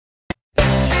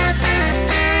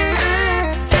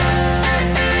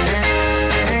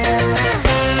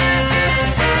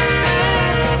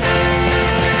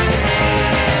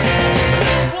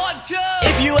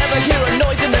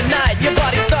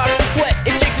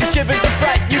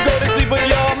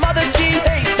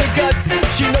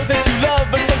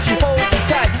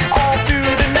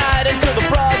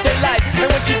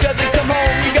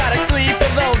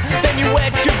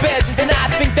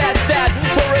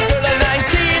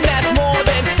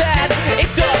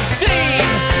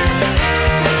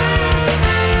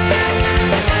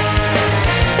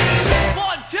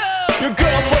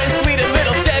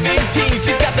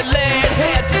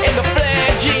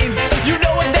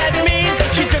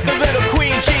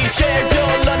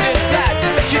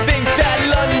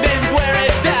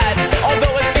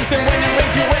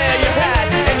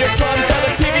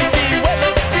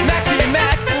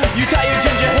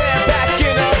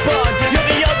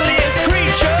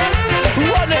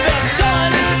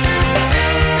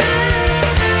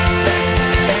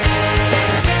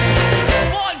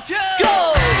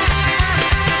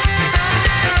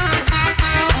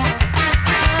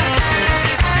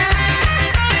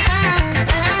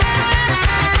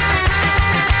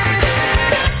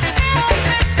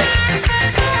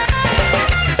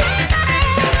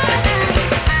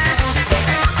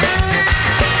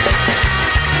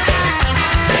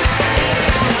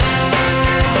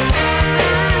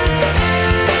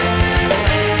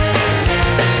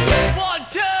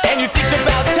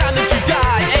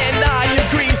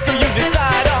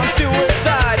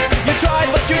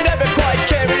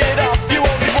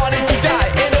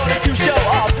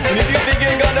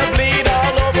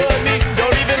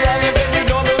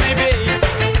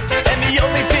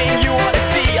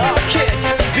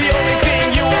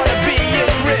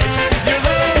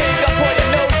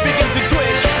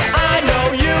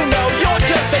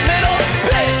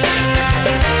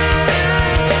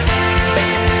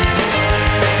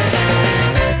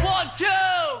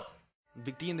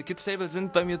Big D in the Kids Table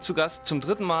sind bei mir zu Gast zum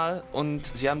 3. Mal und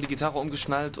sie haben die Gitarre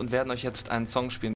umgeschnallt und werden euch jetzt einen Song spielen.